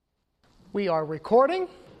We are recording.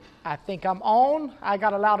 I think I'm on. I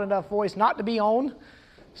got a loud enough voice not to be on,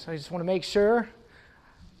 so I just want to make sure.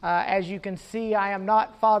 As you can see, I am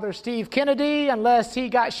not Father Steve Kennedy unless he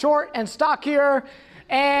got short and stockier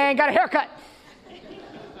and got a haircut.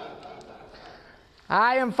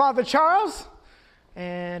 I am Father Charles,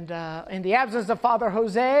 and in the absence of Father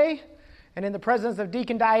Jose, and in the presence of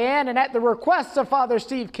Deacon Diane, and at the request of Father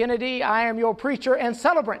Steve Kennedy, I am your preacher and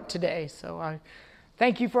celebrant today. So I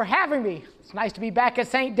thank you for having me. It's nice to be back at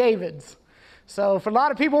St. David's. So if a lot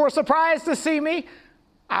of people were surprised to see me,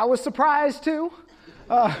 I was surprised too.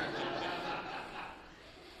 But,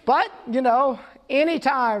 you know, any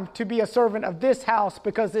time to be a servant of this house,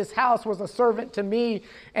 because this house was a servant to me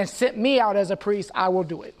and sent me out as a priest, I will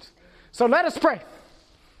do it. So let us pray.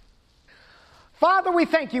 Father, we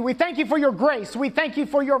thank you. We thank you for your grace. We thank you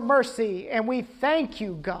for your mercy. And we thank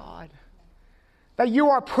you, God, that you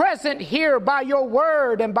are present here by your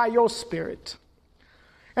word and by your spirit.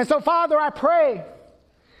 And so, Father, I pray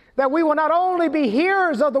that we will not only be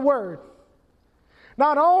hearers of the word,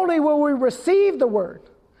 not only will we receive the word,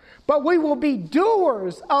 but we will be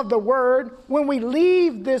doers of the word when we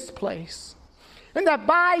leave this place. And that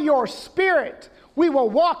by your spirit, we will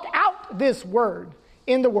walk out this word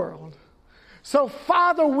in the world. So,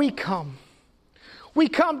 Father, we come. We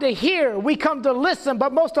come to hear, we come to listen,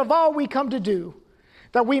 but most of all, we come to do,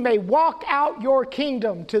 that we may walk out your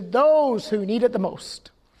kingdom to those who need it the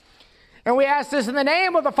most. And we ask this in the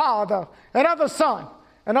name of the Father, and of the Son,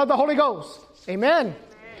 and of the Holy Ghost. Amen. Amen.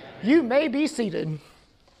 You may be seated.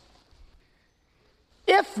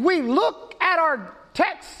 If we look at our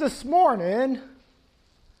text this morning,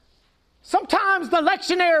 sometimes the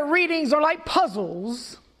lectionary readings are like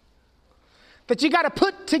puzzles that you got to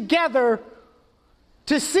put together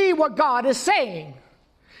to see what God is saying.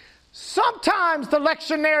 Sometimes the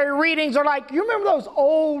lectionary readings are like, you remember those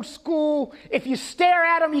old school, if you stare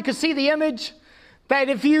at them, you can see the image, that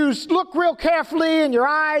if you look real carefully in your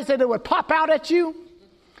eyes, that it would pop out at you.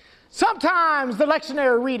 Sometimes the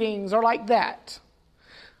lectionary readings are like that.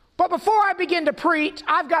 But before I begin to preach,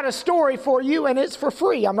 I've got a story for you, and it's for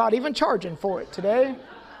free. I'm not even charging for it today.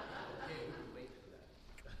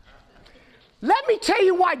 Let me tell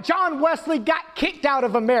you why John Wesley got kicked out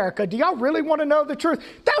of America. Do y'all really want to know the truth?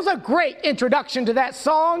 That was a great introduction to that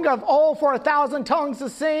song of "Oh, for 1,000 tongues to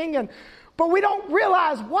sing," but we don't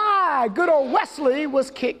realize why good old Wesley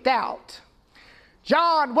was kicked out.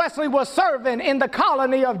 John Wesley was serving in the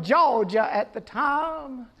colony of Georgia at the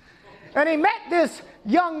time. And he met this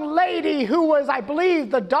young lady who was, I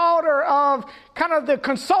believe, the daughter of kind of the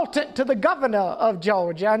consultant to the governor of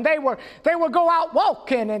Georgia. And they would go out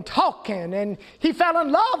walking and talking. And he fell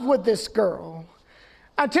in love with this girl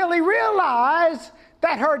until he realized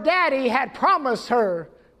that her daddy had promised her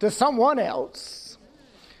to someone else.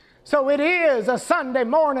 So it is a Sunday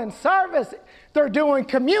morning service. They're doing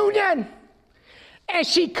communion. And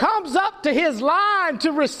she comes up to his line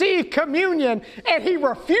to receive communion, and he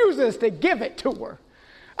refuses to give it to her.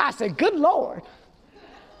 I said, good Lord.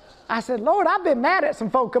 I said, Lord, I've been mad at some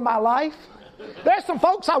folk in my life. There's some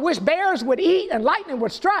folks I wish bears would eat and lightning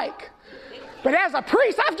would strike. But as a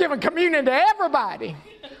priest, I've given communion to everybody.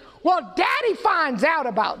 Well, Daddy finds out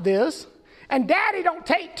about this, and Daddy don't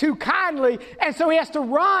take too kindly, and so he has to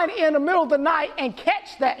run in the middle of the night and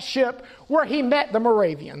catch that ship where he met the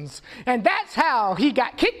Moravians. And that's how he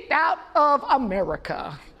got kicked out of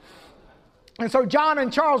America. And so John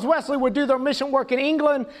and Charles Wesley would do their mission work in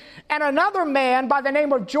England, and another man by the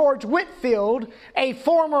name of George Whitefield, a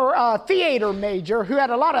former theater major who had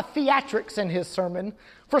a lot of theatrics in his sermon.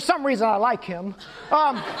 For some reason, I like him.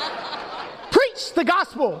 Preached the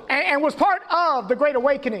gospel and was part of the Great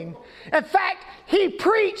Awakening. In fact,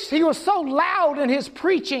 he was so loud in his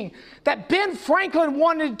preaching that Ben Franklin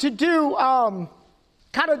wanted to do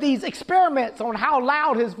kind of these experiments on how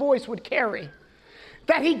loud his voice would carry.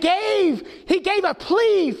 That he gave a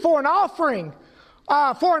plea for an offering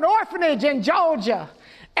for an orphanage in Georgia.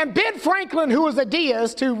 And Ben Franklin, who was a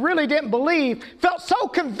deist, who really didn't believe, felt so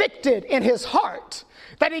convicted in his heart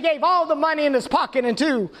that he gave all the money in his pocket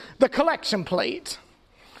into the collection plate.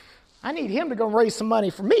 I need him to go raise some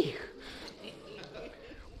money for me.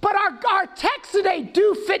 But our texts today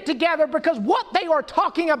do fit together because what they are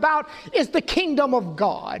talking about is the kingdom of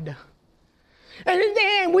God.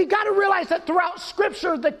 And we got to realize that throughout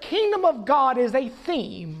Scripture, the kingdom of God is a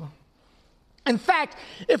theme. In fact,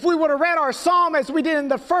 if we would have read our psalm as we did in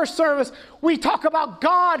the first service, we talk about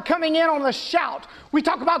God coming in on a shout. We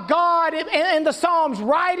talk about God in the psalms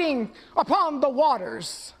riding upon the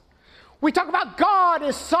waters. We talk about God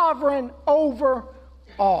is sovereign over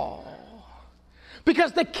all.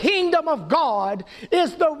 Because the kingdom of God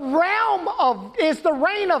is the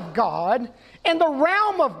reign of God and the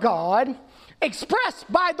realm of God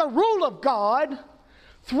expressed by the rule of God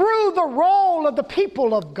through the role of the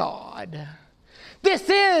people of God. This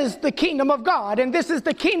is the kingdom of God, and this is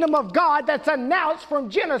the kingdom of God that's announced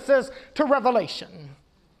from Genesis to Revelation.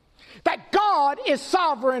 That God is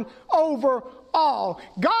sovereign over all.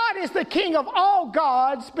 God is the king of all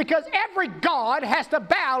gods because every god has to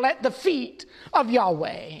bow at the feet of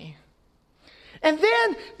Yahweh. And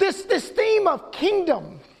then this theme of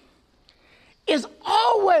kingdom is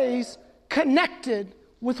always connected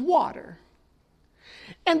with water.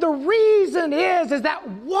 And the reason is that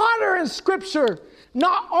water in Scripture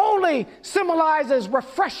not only symbolizes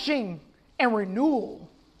refreshing and renewal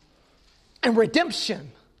and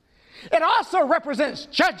redemption, it also represents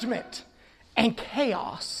judgment and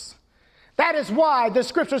chaos. That is why the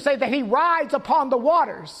scriptures say that he rides upon the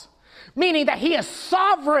waters, meaning that he is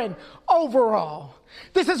sovereign over all.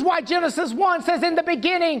 This is why Genesis 1 says, in the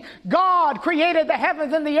beginning, God created the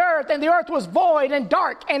heavens and the earth was void and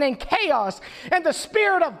dark and in chaos. And the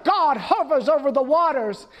Spirit of God hovers over the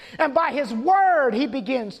waters. And by his word, he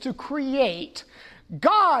begins to create.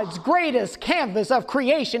 God's greatest canvas of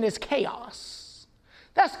creation is chaos.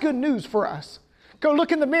 That's good news for us. Go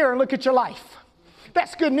look in the mirror and look at your life.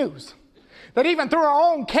 That's good news. That even through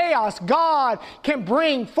our own chaos, God can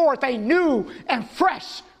bring forth a new and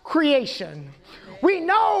fresh creation. We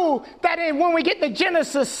know that when we get to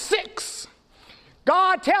Genesis 6,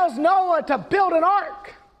 God tells Noah to build an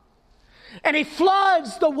ark. And he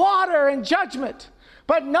floods the water in judgment.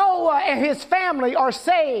 But Noah and his family are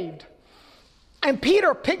saved. And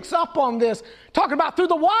Peter picks up on this, talking about through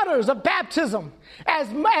the waters of baptism.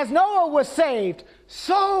 As Noah was saved,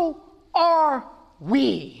 so are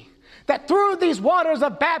we. That through these waters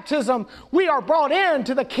of baptism, we are brought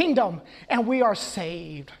into the kingdom and we are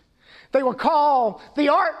saved. They will call the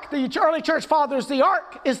ark, the early church fathers, the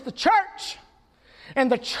ark is the church.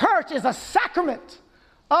 And the church is a sacrament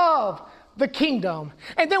of the kingdom.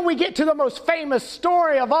 And then we get to the most famous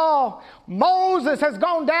story of all. Moses has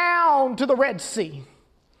gone down to the Red Sea.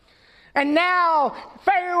 And now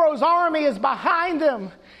Pharaoh's army is behind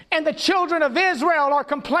them. And the children of Israel are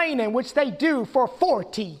complaining, which they do for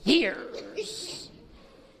 40 years.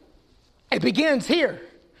 It begins here.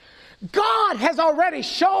 God has already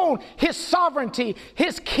shown his sovereignty,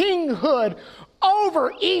 his kinghood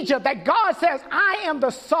over Egypt. That God says, I am the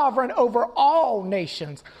sovereign over all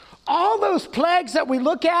nations. All those plagues that we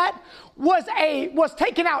look at was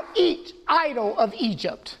taking out each idol of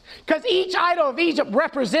Egypt. Because each idol of Egypt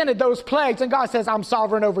represented those plagues. And God says, I'm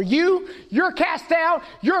sovereign over you. You're cast down.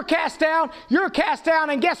 You're cast down. You're cast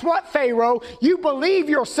down. And guess what, Pharaoh? You believe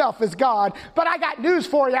yourself as God. But I got news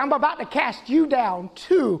for you. I'm about to cast you down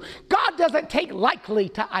too. God doesn't take lightly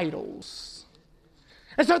to idols.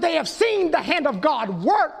 And so they have seen the hand of God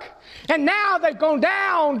work. And now they've gone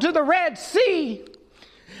down to the Red Sea.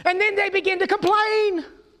 And then they begin to complain.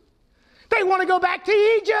 They want to go back to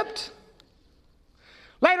Egypt.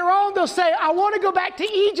 Later on, they'll say, I want to go back to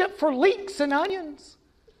Egypt for leeks and onions.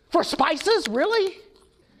 For spices, really?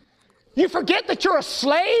 You forget that you're a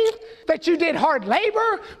slave, that you did hard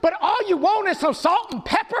labor, but all you want is some salt and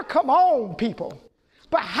pepper? Come on, people.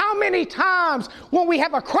 But how many times when we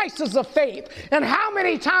have a crisis of faith, and how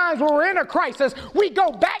many times when we're in a crisis, we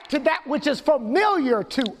go back to that which is familiar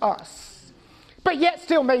to us, but yet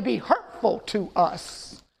still may be hurtful to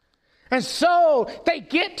us. And so they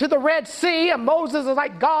get to the Red Sea, and Moses is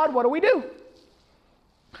like, God, what do we do?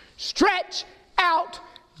 Stretch out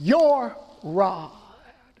your rod.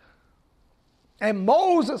 And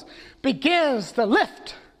Moses begins to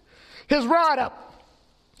lift his rod up,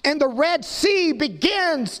 and the Red Sea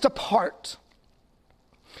begins to part.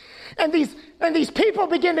 And these people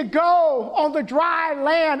begin to go on the dry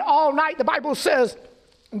land all night. The Bible says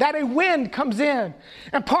that a wind comes in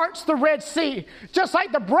and parts the Red Sea, just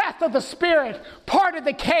like the breath of the Spirit parted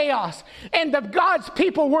the chaos, and God's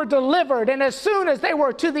people were delivered. And as soon as they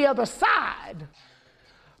were to the other side,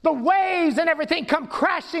 the waves and everything come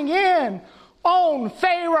crashing in on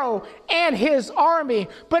Pharaoh and his army.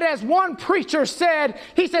 But as one preacher said,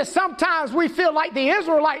 he says, sometimes we feel like the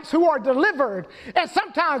Israelites who are delivered, and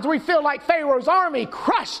sometimes we feel like Pharaoh's army,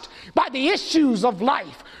 crushed by the issues of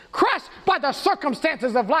life, crushed by the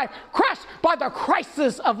circumstances of life, crushed by the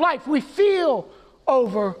crisis of life. We feel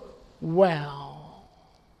overwhelmed.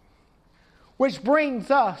 Which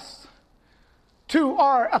brings us to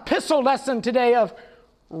our epistle lesson today of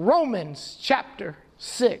Romans chapter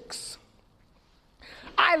 6.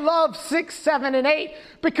 I love 6, 7, and 8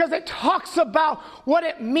 because it talks about what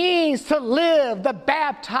it means to live the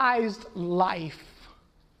baptized life.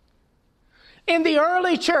 in the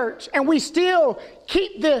early church, and we still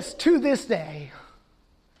keep this to this day.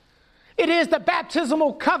 It is the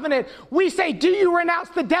baptismal covenant. We say, do you renounce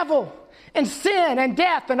the devil and sin and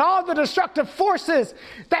death and all the destructive forces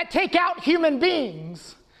that take out human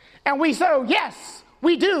beings? And we say, yes,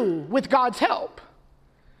 we do, with God's help.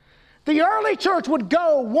 The early church would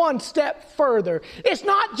go one step further. It's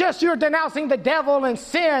not just you're denouncing the devil and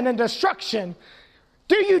sin and destruction.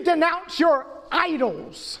 Do you denounce your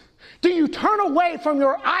idols? Do you turn away from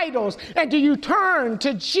your idols and do you turn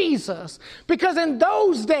to Jesus? Because in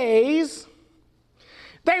those days,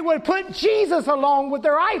 they would put Jesus along with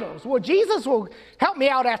their idols. Well, Jesus will help me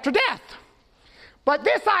out after death. But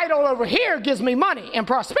this idol over here gives me money and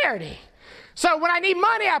prosperity. So when I need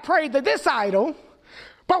money, I pray to this idol.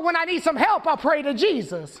 But when I need some help, I pray to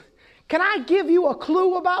Jesus. Can I give you a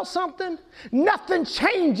clue about something? Nothing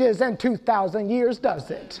changes in 2,000 years, does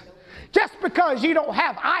it? Just because you don't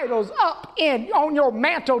have idols up on your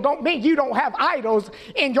mantle don't mean you don't have idols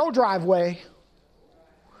in your driveway.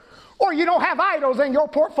 Or you don't have idols in your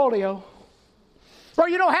portfolio. Or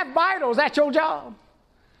you don't have idols at your job.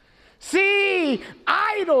 See,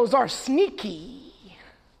 idols are sneaky.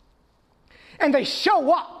 And they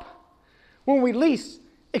show up when we least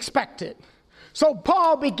expect it. So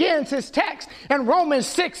Paul begins his text, and Romans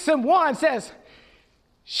 6:1 says,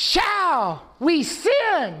 shall we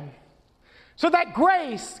sin so that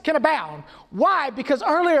grace can abound? Why? Because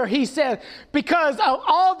earlier he said, because of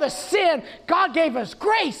all the sin, God gave us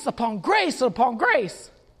grace upon grace upon grace.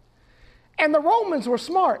 And the Romans were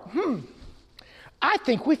smart. I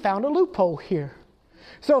think we found a loophole here.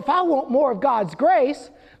 So if I want more of God's grace,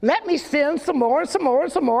 let me sin some more and some more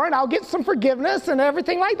and some more, and I'll get some forgiveness and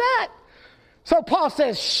everything like that. So Paul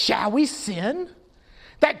says, shall we sin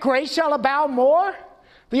that grace shall abound more?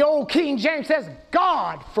 The old King James says,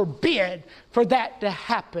 God forbid for that to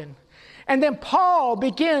happen. And then Paul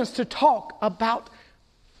begins to talk about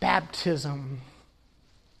baptism.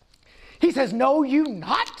 He says, know you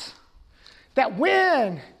not that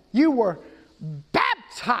when you were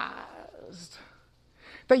baptized,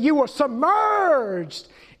 that you were submerged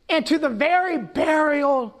into the very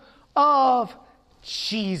burial of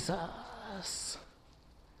Jesus.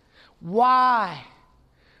 Why?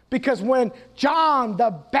 Because when John the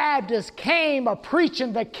Baptist came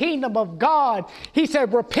preaching the kingdom of God, he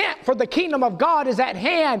said, repent, for the kingdom of God is at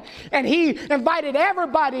hand. And he invited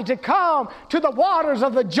everybody to come to the waters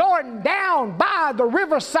of the Jordan down by the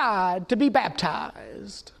riverside to be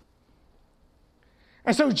baptized.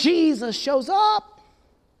 And so Jesus shows up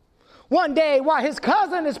one day while his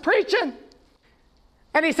cousin is preaching.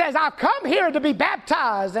 And he says, I've come here to be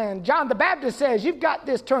baptized. And John the Baptist says, you've got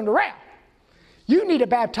this turned around. You need to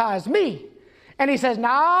baptize me. And he says,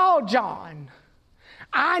 no, John,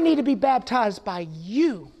 I need to be baptized by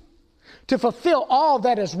you to fulfill all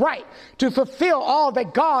that is right, to fulfill all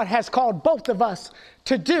that God has called both of us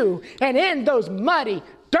to do. And in those muddy,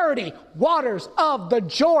 dirty waters of the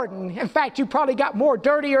Jordan, in fact, you probably got more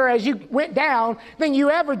dirtier as you went down than you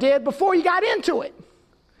ever did before you got into it.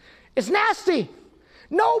 It's nasty.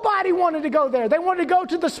 Nobody wanted to go there. They wanted to go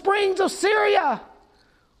to the springs of Syria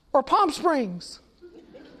or Palm Springs,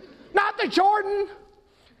 not the Jordan.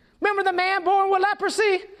 Remember the man born with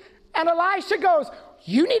leprosy? And Elisha goes,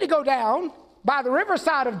 you need to go down by the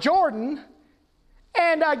riverside of Jordan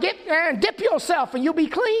and dip yourself and you'll be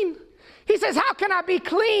clean. He says, how can I be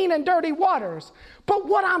clean in dirty waters? But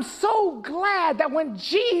what I'm so glad that when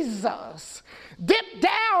Jesus dipped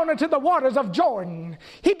down into the waters of Jordan,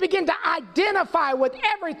 he began to identify with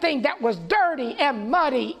everything that was dirty and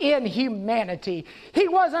muddy in humanity. He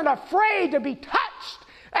wasn't afraid to be touched,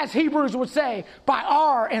 as Hebrews would say, by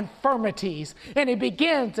our infirmities. And he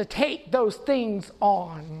began to take those things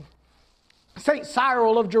on. St.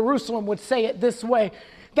 Cyril of Jerusalem would say it this way,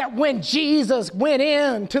 that when Jesus went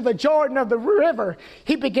into the Jordan of the river,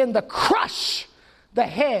 he began to crush the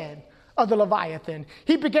head of the Leviathan.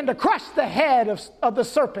 He began to crush the head of the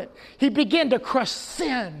serpent. He began to crush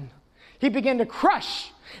sin. He began to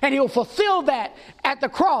crush, and he'll fulfill that at the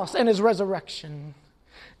cross and his resurrection.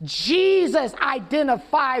 Jesus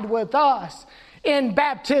identified with us in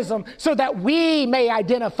baptism so that we may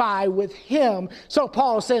identify with him. So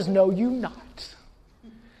Paul says, know you not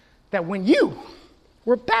that when you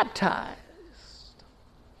were baptized,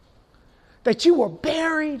 that you were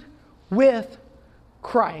buried with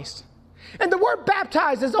Christ. And the word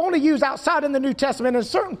baptized is only used outside in the New Testament in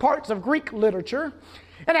certain parts of Greek literature.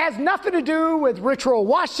 And it has nothing to do with ritual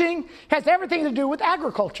washing. It has everything to do with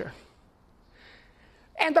agriculture.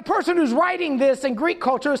 And the person who's writing this in Greek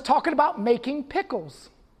culture is talking about making pickles.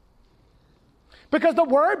 Because the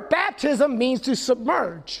word baptism means to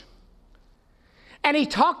submerge. And he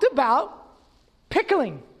talked about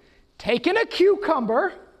pickling, taking a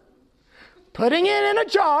cucumber, putting it in a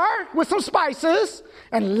jar with some spices,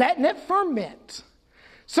 and letting it ferment.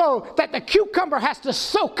 So that the cucumber has to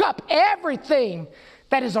soak up everything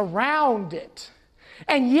that is around it.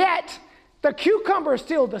 And yet, the cucumber is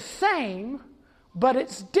still the same, but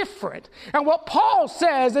it's different. And what Paul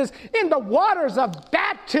says is, in the waters of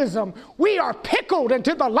baptism, we are pickled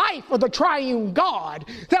into the life of the triune God,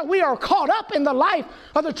 that we are caught up in the life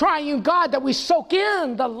of the triune God, that we soak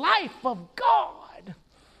in the life of God.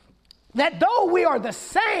 That though we are the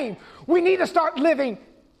same, we need to start living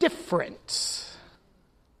different.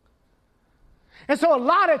 And so a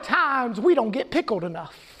lot of times we don't get pickled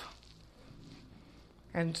enough.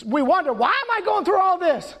 And we wonder, why am I going through all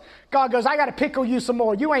this? God goes, I got to pickle you some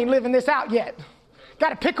more. You ain't living this out yet. Got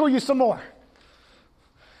to pickle you some more.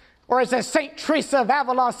 Or as St. Teresa of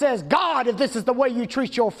Avila says, God, if this is the way you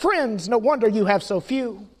treat your friends, no wonder you have so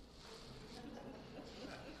few.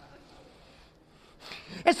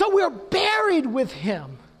 And so we're buried with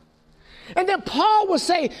him. And then Paul will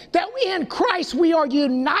say that in Christ we are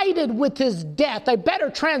united with his death. A better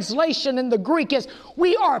translation in the Greek is,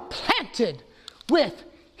 we are planted with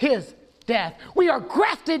his death. We are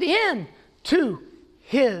grafted in to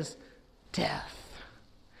his death.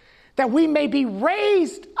 That we may be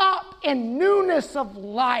raised up in newness of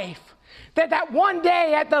life. That one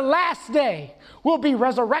day, at the last day, we'll be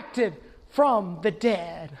resurrected from the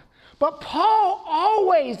dead. But Paul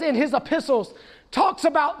always in his epistles talks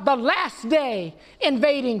about the last day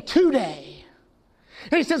invading today.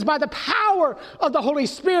 And he says, by the power of the Holy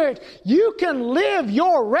Spirit, you can live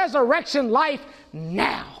your resurrection life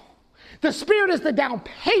now. The Spirit is the down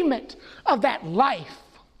payment of that life.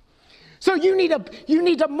 So you need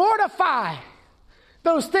to mortify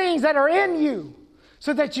those things that are in you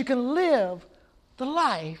so that you can live the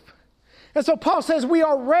life. And so Paul says we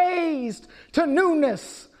are raised to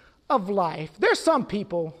newness of life. There's some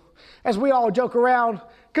people, as we all joke around,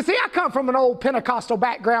 because see, I come from an old Pentecostal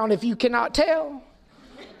background, if you cannot tell.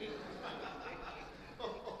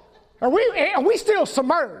 And we still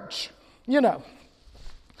submerge, you know.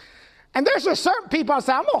 And there's just certain people I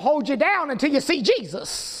say, I'm going to hold you down until you see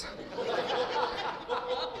Jesus.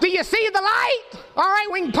 Do you see the light? All right,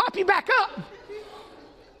 we can pop you back up.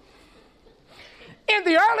 In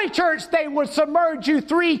the early church, they would submerge you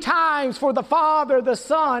 3 times for the Father, the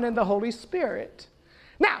Son, and the Holy Spirit.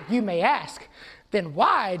 Now, you may ask, then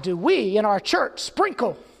why do we in our church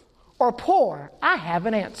sprinkle or pour? I have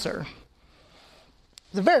an answer.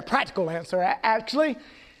 It's a very practical answer, actually.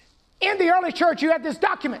 In the early church, you had this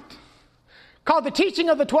document called the Teaching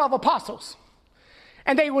of the 12 Apostles.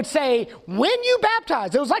 And they would say, when you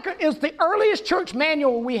baptize, it was the earliest church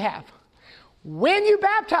manual we have. When you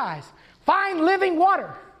baptize, find living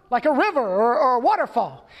water, like a river or a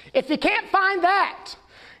waterfall. If you can't find that,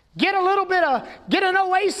 get an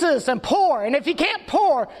oasis and pour. And if you can't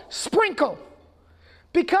pour, sprinkle.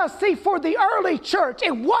 Because, see, for the early church,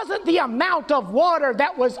 it wasn't the amount of water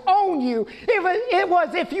that was on you. It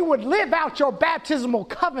was if you would live out your baptismal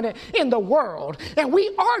covenant in the world. And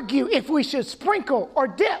we argue if we should sprinkle or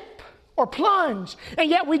dip or plunge. And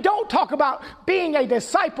yet we don't talk about being a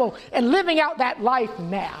disciple and living out that life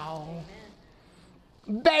now.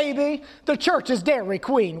 Baby, the church is Dairy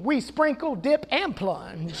Queen. We sprinkle, dip, and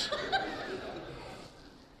plunge.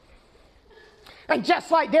 And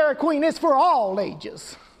just like Dairy Queen is for all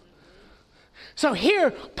ages. So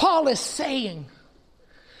here Paul is saying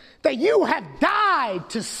that you have died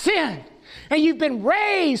to sin and you've been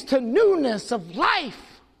raised to newness of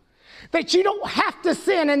life. That you don't have to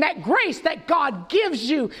sin, and that grace that God gives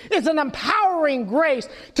you is an empowering grace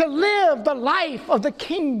to live the life of the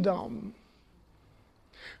kingdom.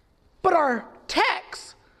 But our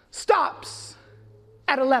text stops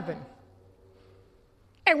at 11.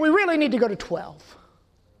 And we really need to go to 12.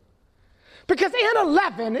 Because in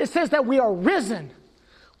 11, it says that we are risen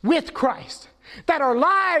with Christ. That our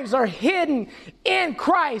lives are hidden in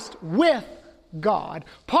Christ with God.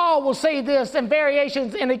 Paul will say this in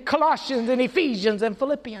variations in Colossians and Ephesians and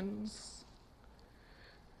Philippians.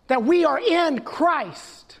 That we are in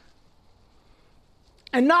Christ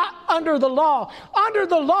and not under the law. Under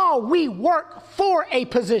the law, we work for a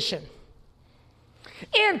position.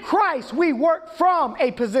 In Christ, we work from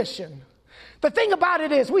a position. The thing about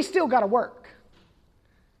it is we still got to work.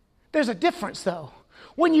 There's a difference, though.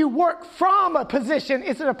 When you work from a position,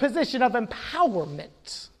 it's in a position of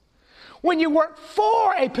empowerment. When you work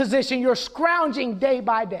for a position, you're scrounging day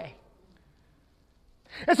by day.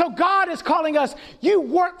 And so God is calling us, you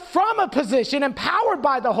work from a position empowered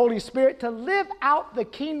by the Holy Spirit to live out the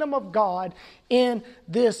kingdom of God in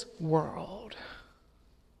this world.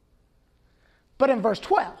 But in verse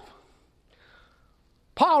 12,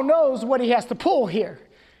 Paul knows what he has to pull here.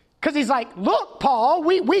 Because he's like, look, Paul,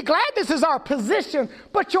 we glad this is our position,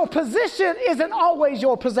 but your position isn't always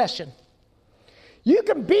your possession. You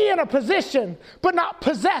can be in a position, but not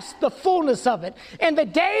possess the fullness of it. And the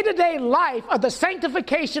day-to-day life of the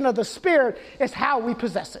sanctification of the Spirit is how we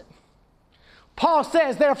possess it. Paul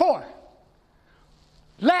says, therefore,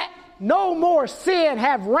 let no more sin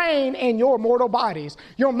have reign in your mortal bodies,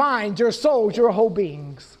 your minds, your souls, your whole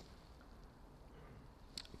beings.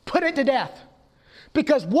 Put it to death.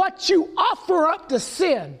 Because what you offer up to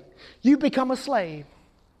sin, you become a slave.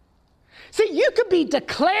 See, you could be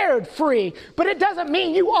declared free, but it doesn't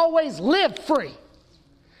mean you always live free.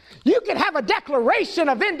 You can have a declaration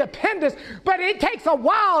of independence, but it takes a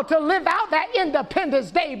while to live out that independence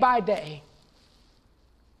day by day.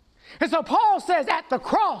 And so Paul says at the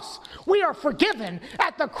cross, we are forgiven.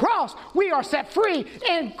 At the cross, we are set free.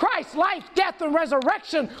 In Christ's life, death, and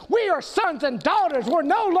resurrection, we are sons and daughters. We're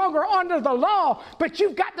no longer under the law, but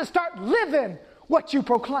you've got to start living what you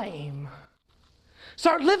proclaim.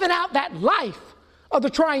 Start living out that life of the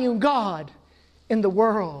triune God in the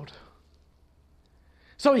world.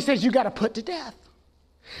 So he says you got to put to death.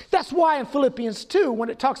 That's why in Philippians 2, when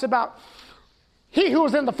it talks about he who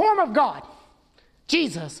was in the form of God,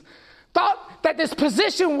 Jesus, thought that this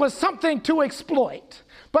position was something to exploit,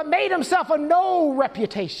 but made himself of no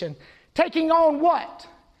reputation, taking on what?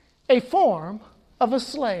 A form of a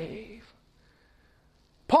slave.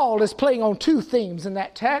 Paul is playing on two themes in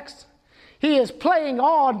that text. He is playing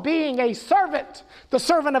on being a servant, the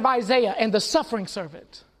servant of Isaiah and the suffering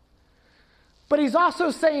servant. But he's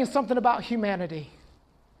also saying something about humanity.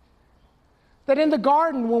 That in the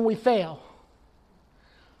garden when we fail,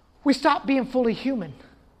 we stopped being fully human.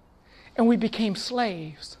 And we became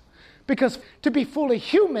slaves. Because to be fully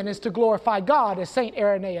human is to glorify God, as St.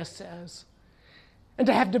 Irenaeus says. And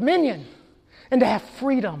to have dominion. And to have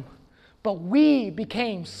freedom. But we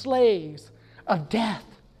became slaves of death.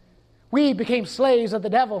 We became slaves of the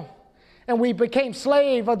devil. And we became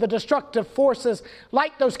slaves of the destructive forces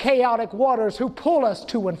like those chaotic waters who pull us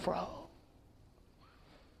to and fro.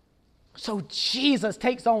 So Jesus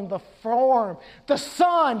takes on the form, the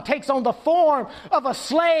Son takes on the form of a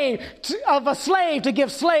slave to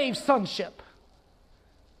give slaves sonship.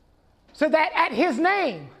 So that at his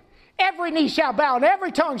name, every knee shall bow and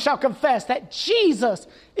every tongue shall confess that Jesus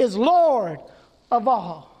is Lord of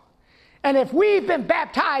all. And if we've been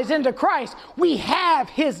baptized into Christ, we have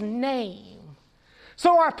his name.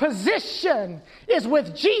 So our position is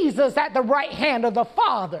with Jesus at the right hand of the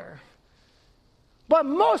Father. But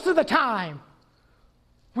most of the time,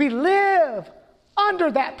 we live under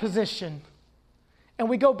that position and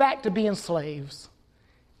we go back to being slaves.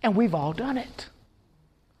 And we've all done it.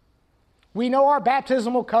 We know our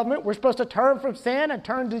baptismal covenant. We're supposed to turn from sin and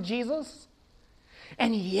turn to Jesus.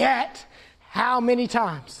 And yet, how many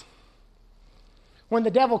times when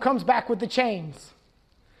the devil comes back with the chains,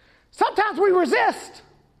 sometimes we resist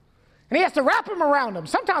and he has to wrap them around them.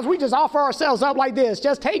 Sometimes we just offer ourselves up like this.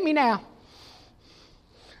 Just take me now.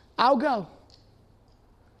 I'll go.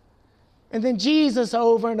 And then Jesus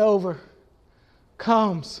over and over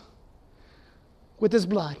comes with his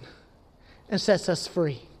blood and sets us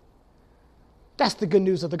free. That's the good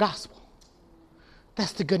news of the gospel.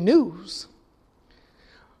 That's the good news.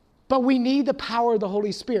 But we need the power of the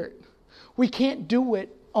Holy Spirit. We can't do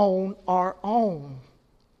it on our own.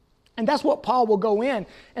 And that's what Paul will go in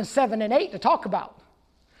 7 and 8 to talk about.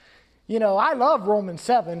 You know, I love Romans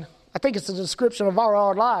 7. I think it's a description of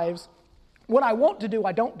our lives. What I want to do,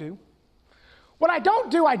 I don't do. What I don't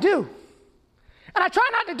do, I do. And I try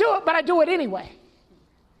not to do it, but I do it anyway.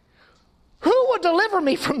 Who will deliver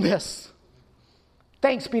me from this?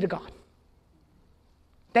 Thanks be to God.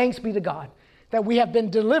 Thanks be to God that we have been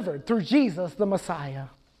delivered through Jesus the Messiah.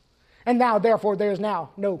 And now, therefore, there is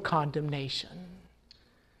now no condemnation.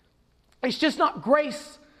 It's just not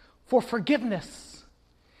grace for forgiveness.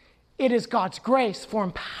 It is God's grace for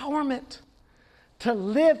empowerment to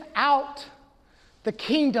live out the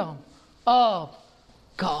kingdom of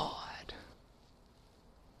God.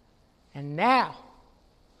 And now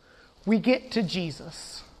we get to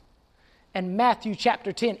Jesus and Matthew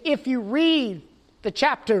chapter 10. If you read the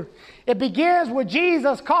chapter, it begins with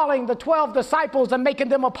Jesus calling the 12 disciples and making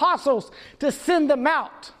them apostles to send them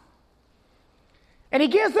out. And he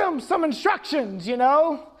gives them some instructions, you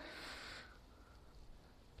know.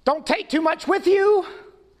 Don't take too much with you.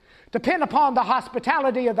 Depend upon the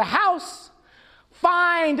hospitality of the house.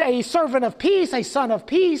 Find a servant of peace, a son of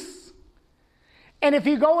peace. And if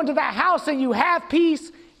you go into that house and you have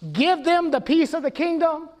peace, give them the peace of the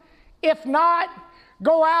kingdom. If not,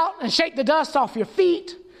 Go out and shake the dust off your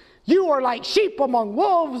feet. You are like sheep among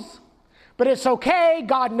wolves, but it's okay.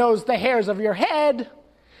 God knows the hairs of your head.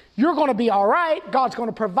 You're going to be all right. God's going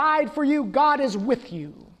to provide for you. God is with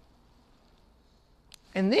you.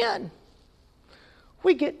 And then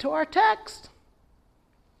we get to our text.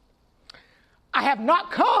 I have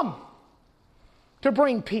not come to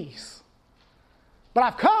bring peace, but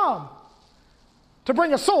I've come to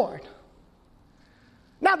bring a sword.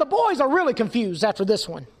 Now, the boys are really confused after this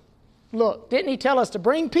one. Look, didn't he tell us to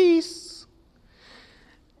bring peace?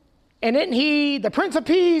 And isn't he the Prince of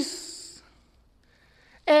Peace?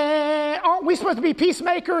 And aren't we supposed to be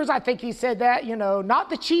peacemakers? I think he said that, not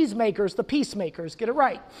the cheesemakers, the peacemakers. Get it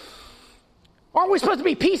right. Aren't we supposed to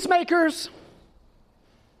be peacemakers?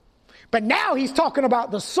 But now he's talking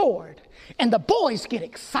about the sword, and the boys get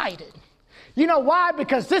excited. You know why?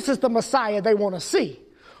 Because this is the Messiah they want to see.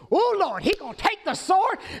 Oh, Lord, he's going to take the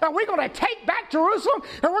sword, and we're going to take back Jerusalem,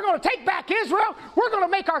 and we're going to take back Israel. We're going to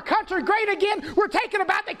make our country great again. We're taking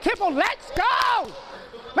back the temple. Let's go.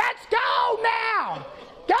 Let's go now.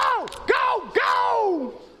 Go, go,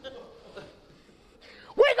 go.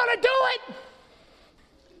 We're going to do it.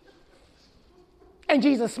 And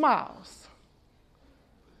Jesus smiles.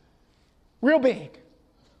 Real big.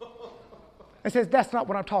 And says, that's not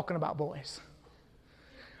what I'm talking about, boys.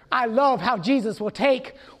 I love how Jesus will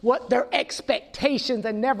take what their expectations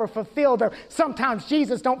and never fulfill them. Sometimes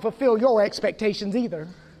Jesus don't fulfill your expectations either.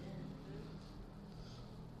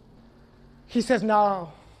 He says,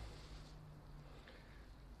 no.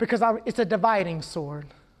 Because it's a dividing sword.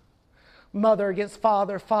 Mother against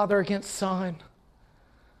father, father against son.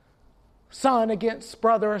 Son against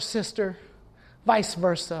brother or sister, vice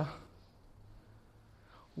versa.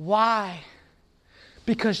 Why?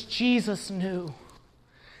 Because Jesus knew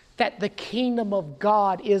that the kingdom of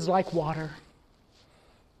God is like water.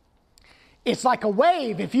 It's like a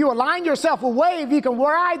wave. If you align yourself with a wave, you can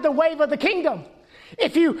ride the wave of the kingdom.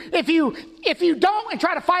 If you don't and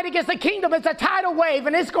try to fight against the kingdom, it's a tidal wave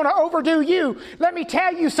and it's going to overdo you. Let me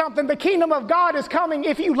tell you something. The kingdom of God is coming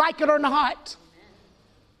if you like it or not.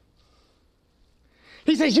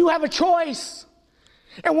 He says you have a choice.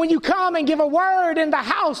 And when you come and give a word in the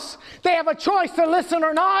house, they have a choice to listen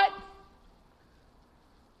or not.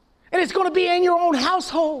 And it's going to be in your own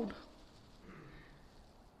household.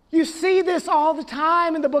 You see this all the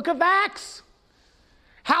time in the book of Acts.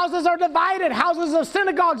 Houses are divided. Houses of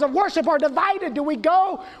synagogues of worship are divided. Do we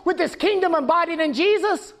go with this kingdom embodied in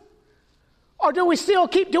Jesus? Or do we still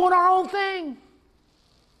keep doing our own thing?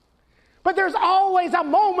 But there's always a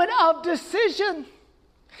moment of decision.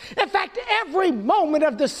 In fact, every moment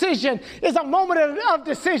of decision is a moment of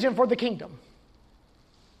decision for the kingdom.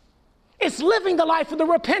 It's living the life of the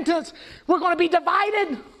repentance. We're going to be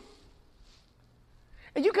divided.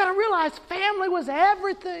 And you got to realize family was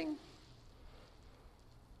everything.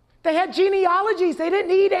 They had genealogies. They didn't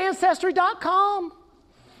need Ancestry.com.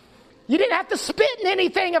 You didn't have to spit in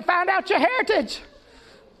anything and find out your heritage.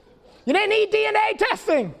 You didn't need DNA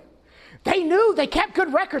testing. They knew. They kept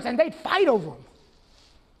good records and they'd fight over them.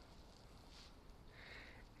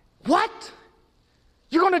 What?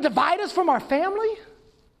 You're going to divide us from our family?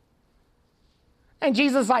 And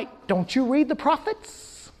Jesus is like, don't you read the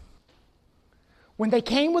prophets? When they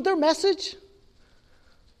came with their message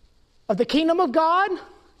of the kingdom of God,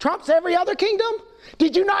 trumps every other kingdom,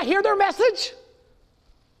 did you not hear their message?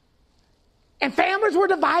 And families were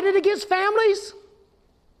divided against families?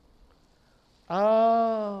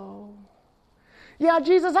 Oh. Yeah,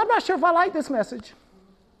 Jesus, I'm not sure if I like this message.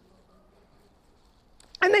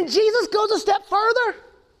 And then Jesus goes a step further.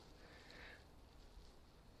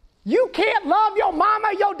 You can't love your mama,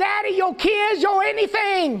 your daddy, your kids, your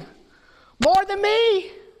anything more than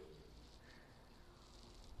me.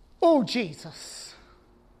 Oh, Jesus.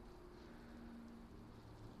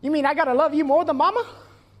 You mean I got to love you more than mama?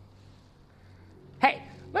 Hey,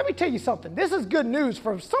 let me tell you something. This is good news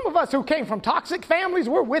for some of us who came from toxic families.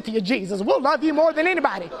 We're with you, Jesus. We'll love you more than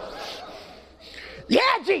anybody.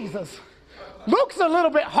 Yeah, Jesus. Luke's a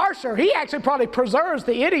little bit harsher. He actually probably preserves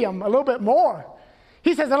the idiom a little bit more.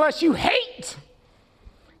 He says, unless you hate,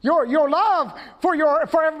 your love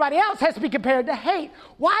for everybody else has to be compared to hate.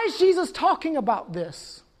 Why is Jesus talking about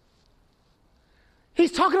this?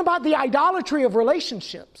 He's talking about the idolatry of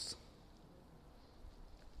relationships.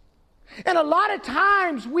 And a lot of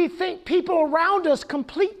times we think people around us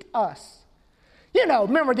complete us. You know,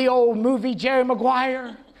 remember the old movie Jerry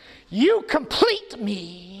Maguire? You complete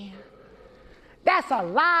me. That's a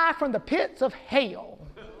lie from the pits of hell.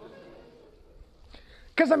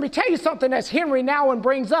 Because let me tell you something, as Henry Nouwen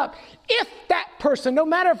brings up, if that person, no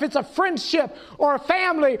matter if it's a friendship or a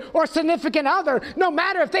family or a significant other, no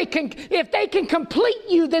matter if they can complete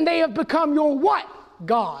you, then they have become your what?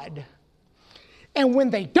 God. And when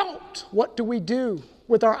they don't, what do we do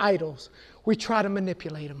with our idols? We try to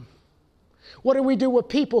manipulate them. What do we do with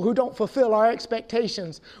people who don't fulfill our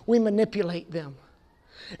expectations? We manipulate them.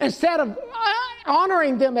 Instead of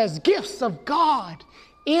honoring them as gifts of God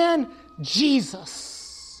in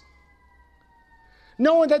Jesus,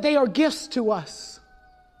 knowing that they are gifts to us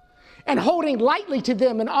and holding lightly to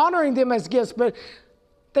them and honoring them as gifts, but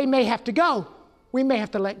they may have to go. We may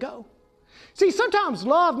have to let go. See, sometimes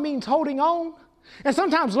love means holding on, and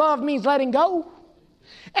sometimes love means letting go.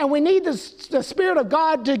 And we need the Spirit of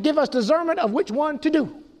God to give us discernment of which one to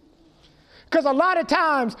do. Because a lot of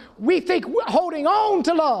times we think holding on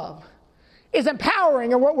to love is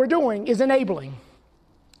empowering, and what we're doing is enabling.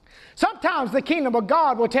 Sometimes the kingdom of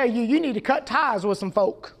God will tell you need to cut ties with some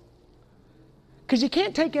folk. Because you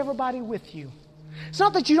can't take everybody with you. It's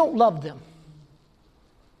not that you don't love them.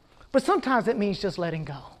 But sometimes it means just letting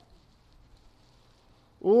go.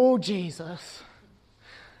 Oh, Jesus.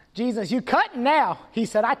 Jesus, you cutting now. He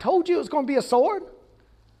said, I told you it was going to be a sword.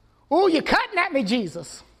 Oh, you're cutting at me,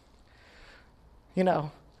 Jesus. You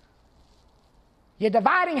know, you're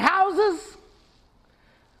dividing houses.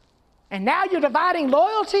 And now you're dividing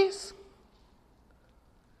loyalties?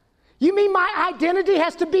 You mean my identity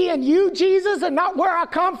has to be in you, Jesus, and not where I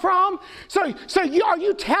come from? So are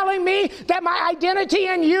you telling me that my identity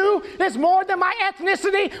in you is more than my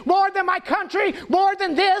ethnicity, more than my country, more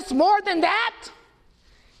than this, more than that?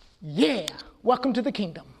 Yeah, welcome to the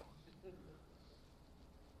kingdom.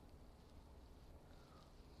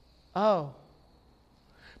 Oh,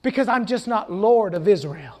 because I'm just not Lord of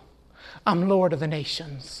Israel. I'm Lord of the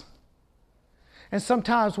nations. And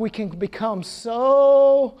sometimes we can become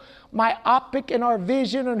so myopic in our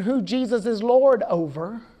vision on who Jesus is Lord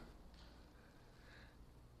over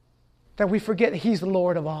that we forget that He's the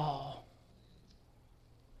Lord of all.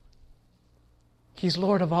 He's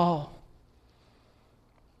Lord of all.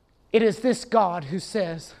 It is this God who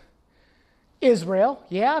says, Israel,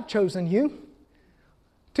 yeah, I've chosen you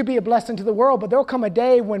to be a blessing to the world, but there'll come a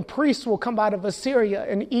day when priests will come out of Assyria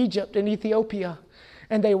and Egypt and Ethiopia,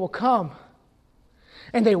 and they will come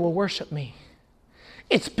and they will worship me.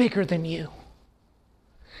 It's bigger than you.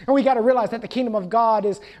 And we got to realize that the kingdom of God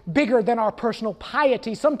is bigger than our personal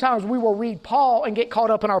piety. Sometimes we will read Paul and get caught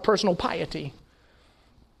up in our personal piety,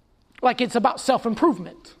 like it's about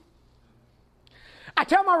self-improvement. I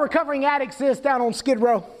tell my recovering addicts this down on Skid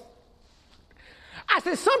Row. I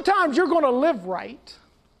said, sometimes you're going to live right,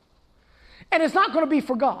 and it's not going to be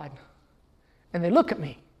for God. And they look at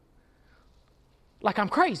me like I'm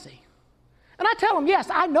crazy. And I tell them, yes,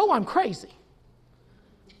 I know I'm crazy.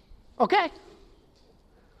 Okay?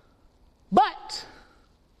 But,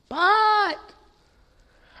 I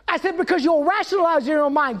said, because you'll rationalize in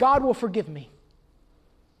your mind, God will forgive me.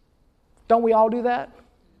 Don't we all do that?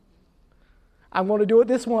 I'm going to do it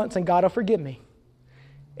this once and God will forgive me.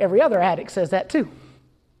 Every other addict says that too.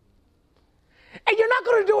 And you're not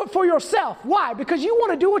going to do it for yourself. Why? Because you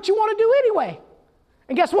want to do what you want to do anyway.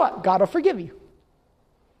 And guess what? God will forgive you.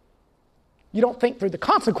 You don't think through the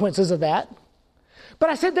consequences of that. But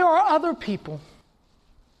I said there are other people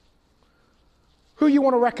who you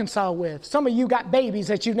want to reconcile with. Some of you got babies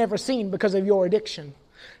that you've never seen because of your addiction.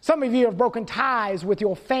 Some of you have broken ties with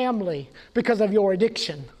your family because of your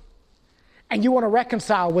addiction. And you want to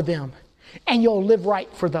reconcile with them. And you'll live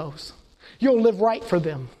right for those. You'll live right for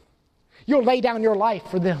them. You'll lay down your life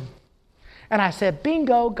for them. And I said,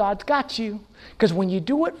 bingo, God's got you. Because when you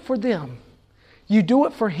do it for them, you do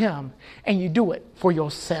it for Him, and you do it for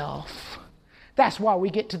yourself. That's why we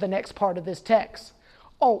get to the next part of this text.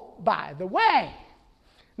 Oh, by the way,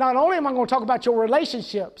 not only am I going to talk about your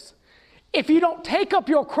relationships, if you don't take up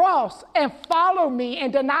your cross and follow me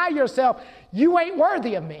and deny yourself, you ain't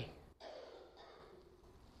worthy of me.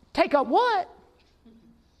 Take up what?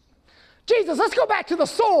 Jesus, let's go back to the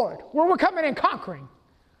sword where we're coming and conquering.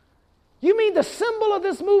 You mean the symbol of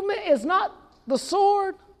this movement is not the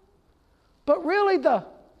sword, but really the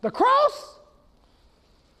cross?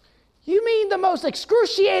 You mean the most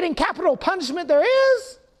excruciating capital punishment there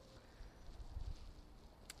is?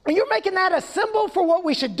 And you're making that a symbol for what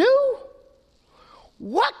we should do?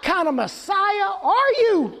 What kind of Messiah are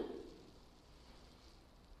you?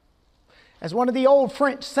 As one of the old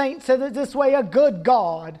French saints said it this way, a good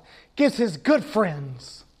God gives his good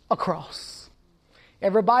friends a cross.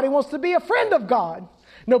 Everybody wants to be a friend of God.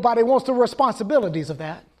 Nobody wants the responsibilities of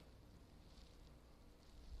that.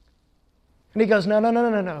 And he goes,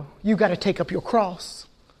 no. You got to take up your cross.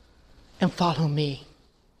 and follow me.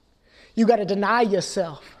 You got to deny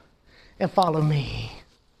yourself and follow me.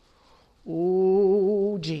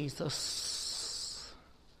 Oh, Jesus.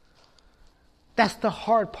 That's the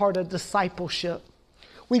hard part of discipleship.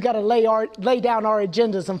 We got to lay down our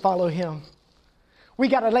agendas and follow him. We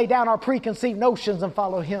got to lay down our preconceived notions and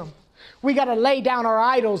follow him. We got to lay down our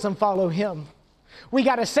idols and follow him. We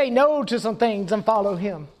got to say no to some things and follow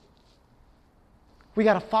him. We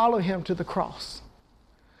got to follow him to the cross.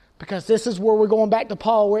 Because this is where we're going back to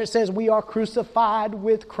Paul, where it says we are crucified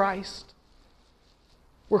with Christ.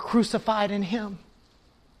 We're crucified in him.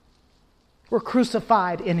 We're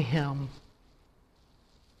crucified in him.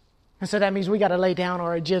 And so that means we got to lay down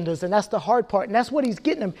our agendas. And that's the hard part. And that's what he's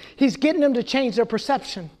getting them. He's getting them to change their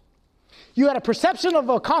perception. You had a perception of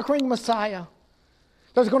a conquering Messiah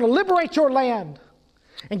that's going to liberate your land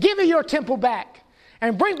and give you your temple back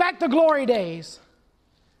and bring back the glory days.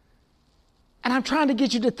 And I'm trying to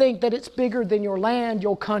get you to think that it's bigger than your land,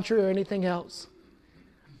 your country, or anything else.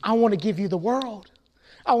 I want to give you the world.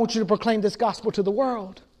 I want you to proclaim this gospel to the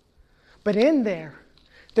world. But in there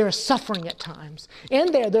is suffering at times.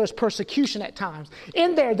 In there's persecution at times.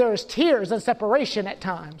 In there's tears and separation at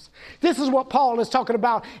times. This is what Paul is talking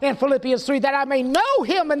about in Philippians 3, that I may know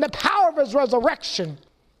him and the power of his resurrection.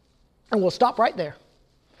 And we'll stop right there.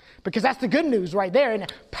 Because that's the good news right there. And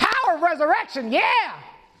the power of resurrection, yeah!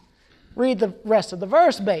 Read the rest of the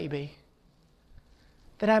verse, baby.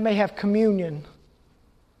 That I may have communion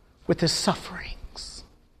with his sufferings.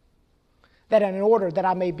 That in order that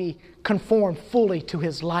I may be conformed fully to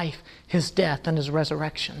his life, his death, and his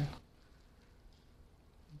resurrection.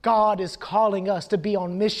 God is calling us to be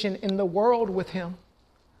on mission in the world with him.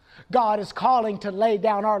 God is calling to lay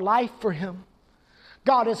down our life for him.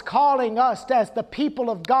 God is calling us as the people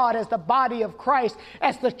of God, as the body of Christ,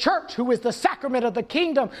 as the church who is the sacrament of the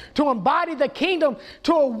kingdom, to embody the kingdom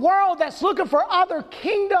to a world that's looking for other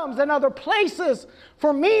kingdoms and other places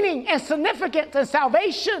for meaning and significance and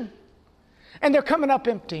salvation. And they're coming up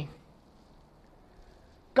empty.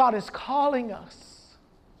 God is calling us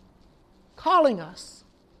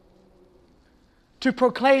to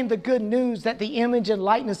proclaim the good news that the image and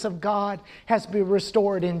likeness of God has been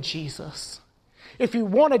restored in Jesus. If you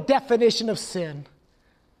want a definition of sin,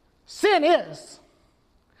 sin is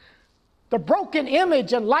the broken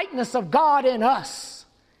image and likeness of God in us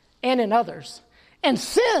and in others. And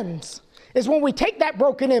sins is when we take that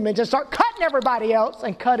broken image and start cutting everybody else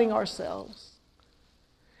and cutting ourselves.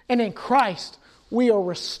 And in Christ, we are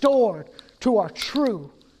restored to our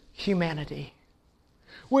true humanity.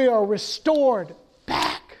 We are restored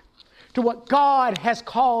back to what God has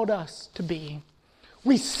called us to be.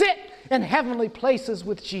 We sit in heavenly places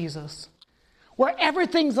with Jesus, where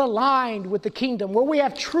everything's aligned with the kingdom, where we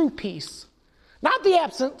have true peace, not the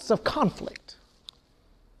absence of conflict,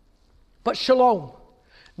 but shalom,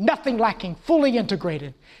 nothing lacking, fully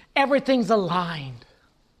integrated. Everything's aligned.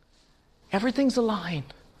 Everything's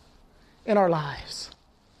aligned in our lives.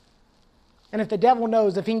 And if the devil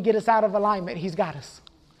knows if he can get us out of alignment, he's got us.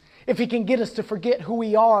 If he can get us to forget who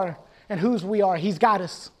we are and whose we are, he's got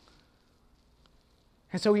us.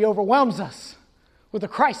 And so he overwhelms us with the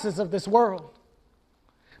crisis of this world.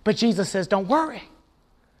 But Jesus says, don't worry.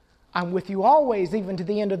 I'm with you always, even to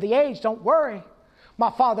the end of the age. Don't worry.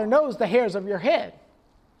 My Father knows the hairs of your head.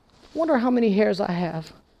 Wonder how many hairs I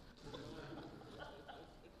have.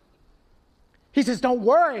 He says, don't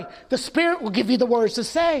worry. The Spirit will give you the words to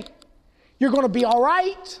say. You're going to be all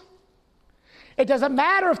right. It doesn't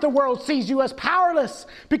matter if the world sees you as powerless,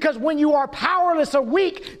 because when you are powerless or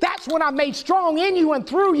weak, that's when I'm made strong in you and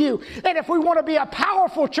through you. And if we want to be a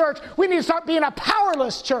powerful church, we need to start being a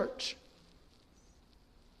powerless church.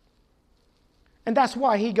 And that's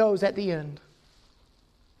why he goes at the end.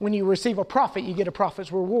 When you receive a prophet, you get a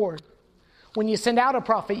prophet's reward. When you send out a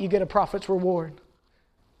prophet, you get a prophet's reward.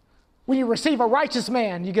 When you receive a righteous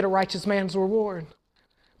man, you get a righteous man's reward.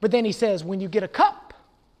 But then he says, when you get a cup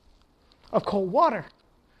of cold water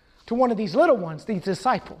to one of these little ones, these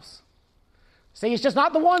disciples. See, it's just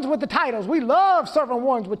not the ones with the titles. We love serving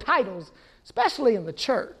ones with titles, especially in the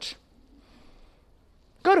church.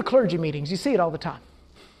 Go to clergy meetings. You see it all the time.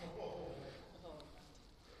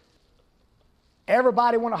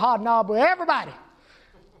 Everybody want to hobnob with everybody.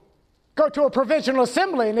 Go to a provincial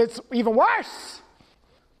assembly and it's even worse.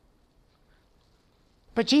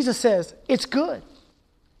 But Jesus says, it's good.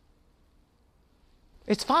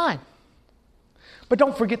 It's fine. But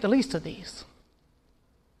don't forget the least of these.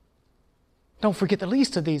 Don't forget the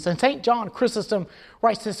least of these. And St. John Chrysostom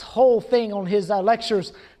writes this whole thing on his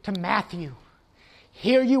lectures to Matthew.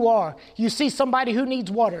 Here you are. You see somebody who needs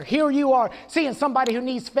water. Here you are seeing somebody who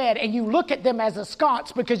needs fed, and you look at them as a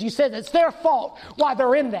sconce because you said it's their fault why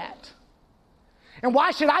they're in that. And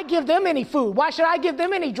why should I give them any food? Why should I give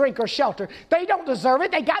them any drink or shelter? They don't deserve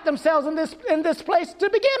it. They got themselves in this place to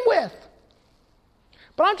begin with.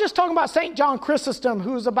 But I'm just talking about St. John Chrysostom,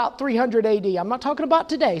 who's about 300 AD. I'm not talking about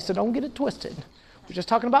today, so don't get it twisted. We're just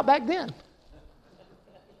talking about back then.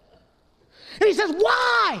 And he says,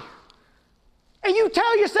 why? And you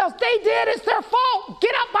tell yourselves, they did, it's their fault.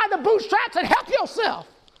 Get up by the bootstraps and help yourself.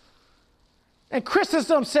 And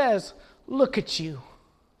Chrysostom says, look at you.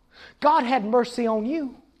 God had mercy on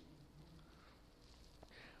you.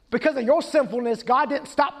 Because of your sinfulness, God didn't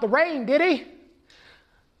stop the rain, did he?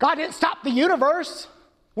 God didn't stop the universe.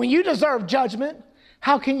 When you deserve judgment,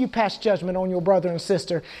 how can you pass judgment on your brother and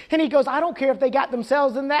sister? And he goes, I don't care if they got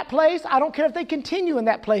themselves in that place. I don't care if they continue in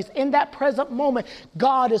that place. In that present moment,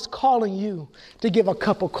 God is calling you to give a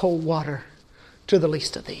cup of cold water to the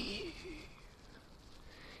least of these.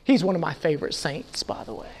 He's one of my favorite saints, by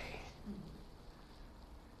the way.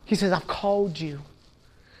 He says, I've called you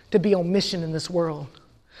to be on mission in this world.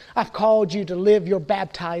 I've called you to live your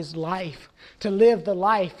baptized life, to live the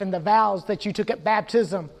life and the vows that you took at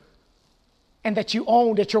baptism and that you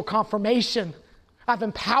owned at your confirmation. I've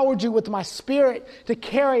empowered you with my Spirit to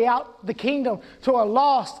carry out the kingdom to a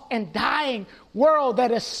lost and dying world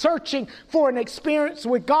that is searching for an experience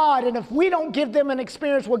with God. And if we don't give them an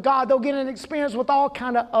experience with God, they'll get an experience with all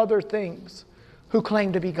kind of other things who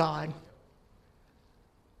claim to be God.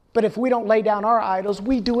 But if we don't lay down our idols,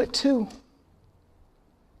 we do it too.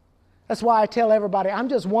 That's why I tell everybody, I'm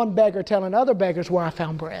just one beggar telling other beggars where I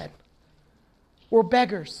found bread. We're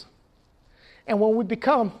beggars. And when we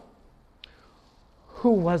become,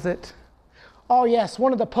 who was it? Oh yes,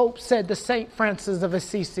 one of the popes said to St. Francis of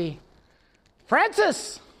Assisi,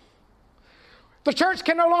 Francis, the church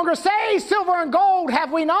can no longer say silver and gold,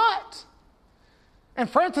 have we not? And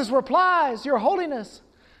Francis replies, Your Holiness,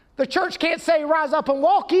 the church can't say rise up and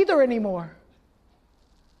walk either anymore.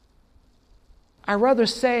 I'd rather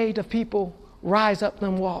say to people, rise up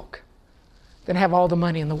and walk, than have all the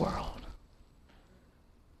money in the world.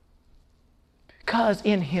 Because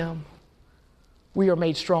in Him, we are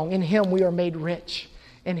made strong. In Him, we are made rich.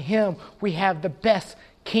 In Him, we have the best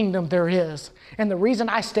kingdom there is. And the reason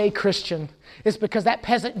I stay Christian is because that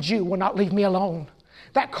peasant Jew will not leave me alone.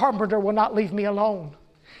 That carpenter will not leave me alone.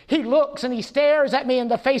 He looks and he stares at me in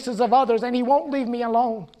the faces of others, and he won't leave me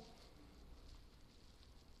alone.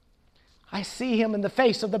 I see him in the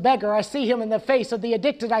face of the beggar. I see him in the face of the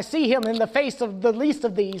addicted. I see him in the face of the least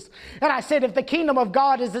of these. And I said, if the kingdom of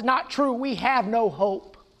God is not true, we have no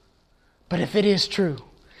hope. But if it is true,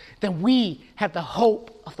 then we have the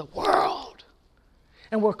hope of the world.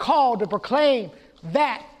 And we're called to proclaim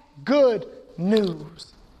that good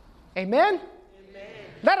news. Amen? Amen.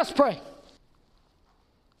 Let us pray.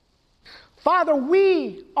 Father,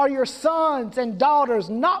 we are your sons and daughters,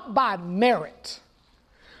 not by merit,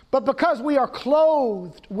 but because we are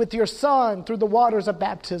clothed with your Son through the waters of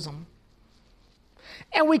baptism.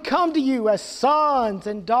 And we come to you as sons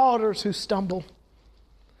and daughters who stumble.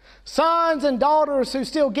 Sons and daughters who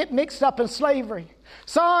still get mixed up in slavery.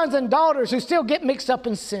 Sons and daughters who still get mixed up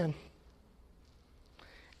in sin.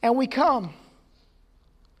 And we come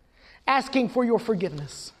asking for your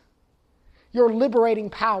forgiveness, your liberating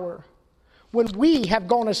power, when we have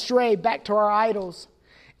gone astray back to our idols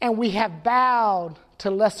and we have bowed to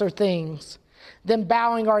lesser things than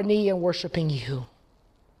bowing our knee and worshiping you.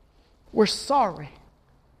 We're sorry.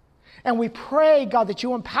 And we pray, God, that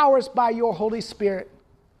you empower us by your Holy Spirit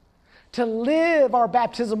to live our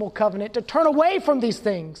baptismal covenant, to turn away from these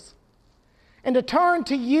things and to turn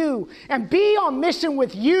to you and be on mission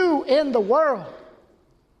with you in the world.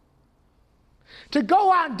 To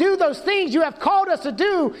go out and do those things you have called us to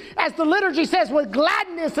do, as the liturgy says, with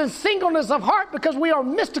gladness and singleness of heart, because we are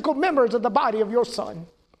mystical members of the body of your Son.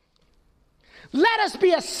 Let us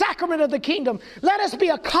be a sacrament of the kingdom. Let us be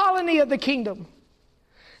a colony of the kingdom.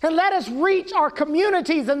 And let us reach our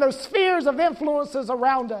communities and those spheres of influences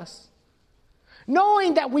around us,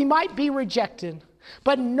 knowing that we might be rejected,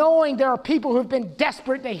 but knowing there are people who've been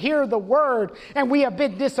desperate to hear the word and we have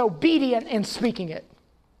been disobedient in speaking it.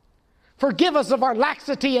 Forgive us of our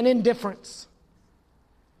laxity and indifference.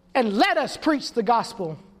 And let us preach the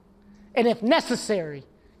gospel. And if necessary,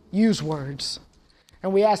 use words.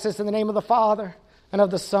 And we ask this in the name of the Father, and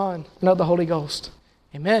of the Son, and of the Holy Ghost.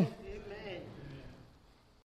 Amen.